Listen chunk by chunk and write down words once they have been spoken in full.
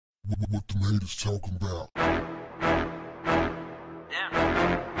What the haters talking about?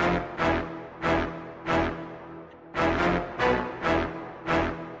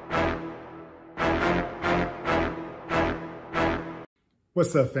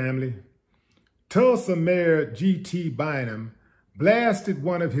 What's up, family? Tulsa Mayor G.T. Bynum blasted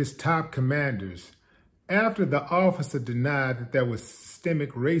one of his top commanders after the officer denied that there was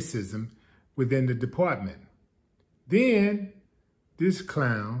systemic racism within the department. Then, this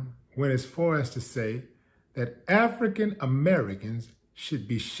clown went as far as to say that African Americans should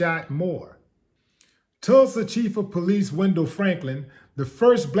be shot more. Tulsa Chief of Police Wendell Franklin, the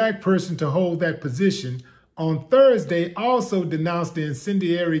first black person to hold that position, on Thursday also denounced the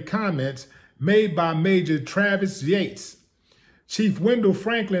incendiary comments made by Major Travis Yates. Chief Wendell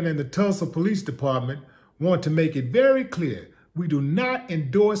Franklin and the Tulsa Police Department want to make it very clear we do not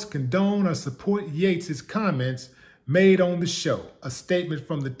endorse, condone, or support Yates's comments made on the show, a statement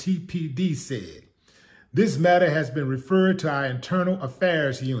from the TPD said. This matter has been referred to our Internal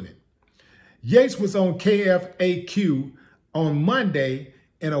Affairs Unit. Yates was on KFAQ on Monday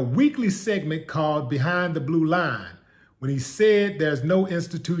in a weekly segment called Behind the Blue Line when he said there's no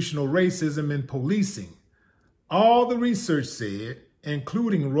institutional racism in policing. All the research said,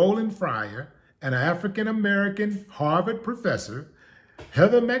 including Roland Fryer, an African-American Harvard professor,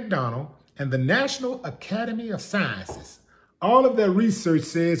 Heather McDonald, and the National Academy of Sciences, all of their research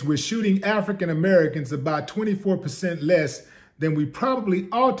says we're shooting African Americans about 24% less than we probably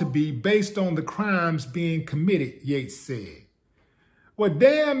ought to be based on the crimes being committed, Yates said. Well,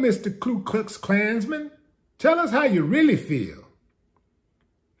 damn, Mr. Ku Klux Klansman, tell us how you really feel.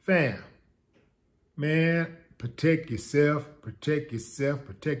 Fam, man, protect yourself, protect yourself,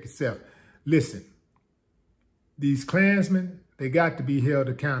 protect yourself. Listen, these Klansmen, they got to be held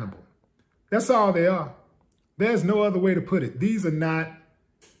accountable. That's all they are. There's no other way to put it. These are not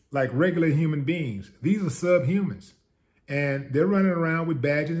like regular human beings. These are subhumans. And they're running around with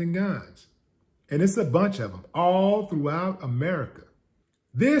badges and guns. And it's a bunch of them all throughout America.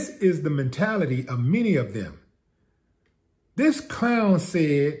 This is the mentality of many of them. This clown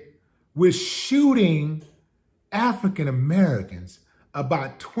said we're shooting African Americans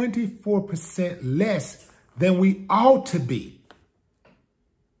about 24% less than we ought to be.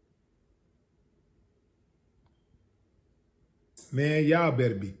 Man, y'all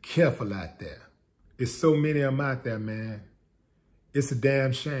better be careful out there. There's so many of them out there, man. It's a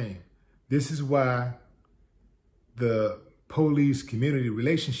damn shame. This is why the police community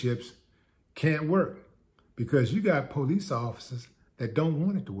relationships can't work, because you got police officers that don't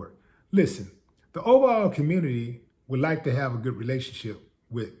want it to work. Listen, the overall community would like to have a good relationship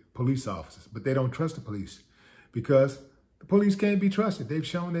with police officers, but they don't trust the police because the police can't be trusted. They've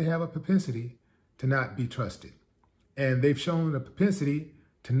shown they have a propensity to not be trusted. And they've shown a propensity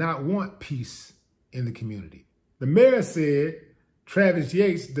to not want peace in the community. The mayor said Travis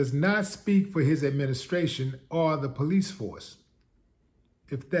Yates does not speak for his administration or the police force.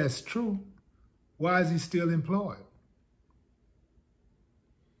 If that's true, why is he still employed?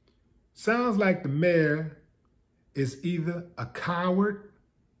 Sounds like the mayor is either a coward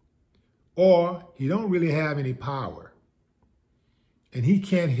or he don't really have any power. And he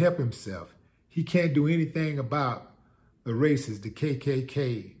can't help himself. He can't do anything about the racists, the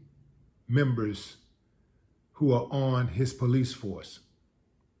KKK members who are on his police force.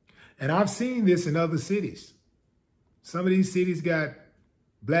 And I've seen this in other cities. Some of these cities got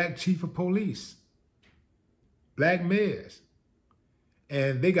black chief of police, black mayors,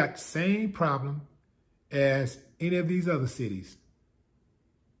 and they got the same problem as any of these other cities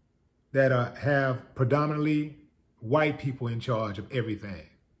that have predominantly white people in charge of everything.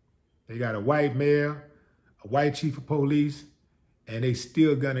 They got a white mayor, a white chief of police, and they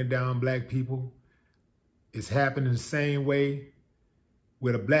still gunning down black people. It's happening the same way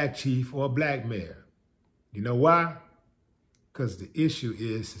with a black chief or a black mayor. You know why? Because the issue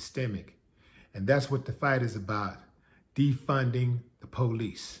is systemic. And that's what the fight is about, defunding the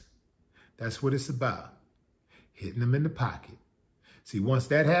police. That's what it's about, hitting them in the pocket. See, once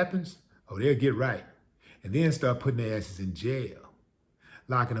that happens, oh, they'll get right. And then start putting their asses in jail,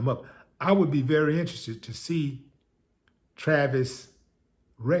 locking them up. I would be very interested to see Travis'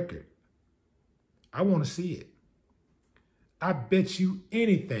 record. I want to see it. I bet you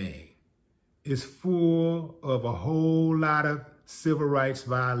anything is full of a whole lot of civil rights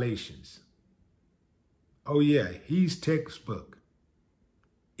violations. Oh yeah, he's textbook.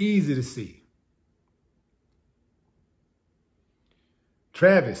 Easy to see.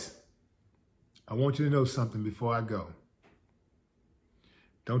 Travis, I want you to know something before I go.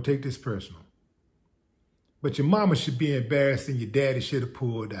 Don't take this personal. But your mama should be embarrassed and your daddy should have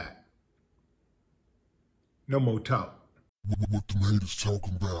pulled out. No more talk. What the haters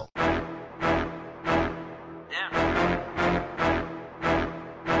talking about?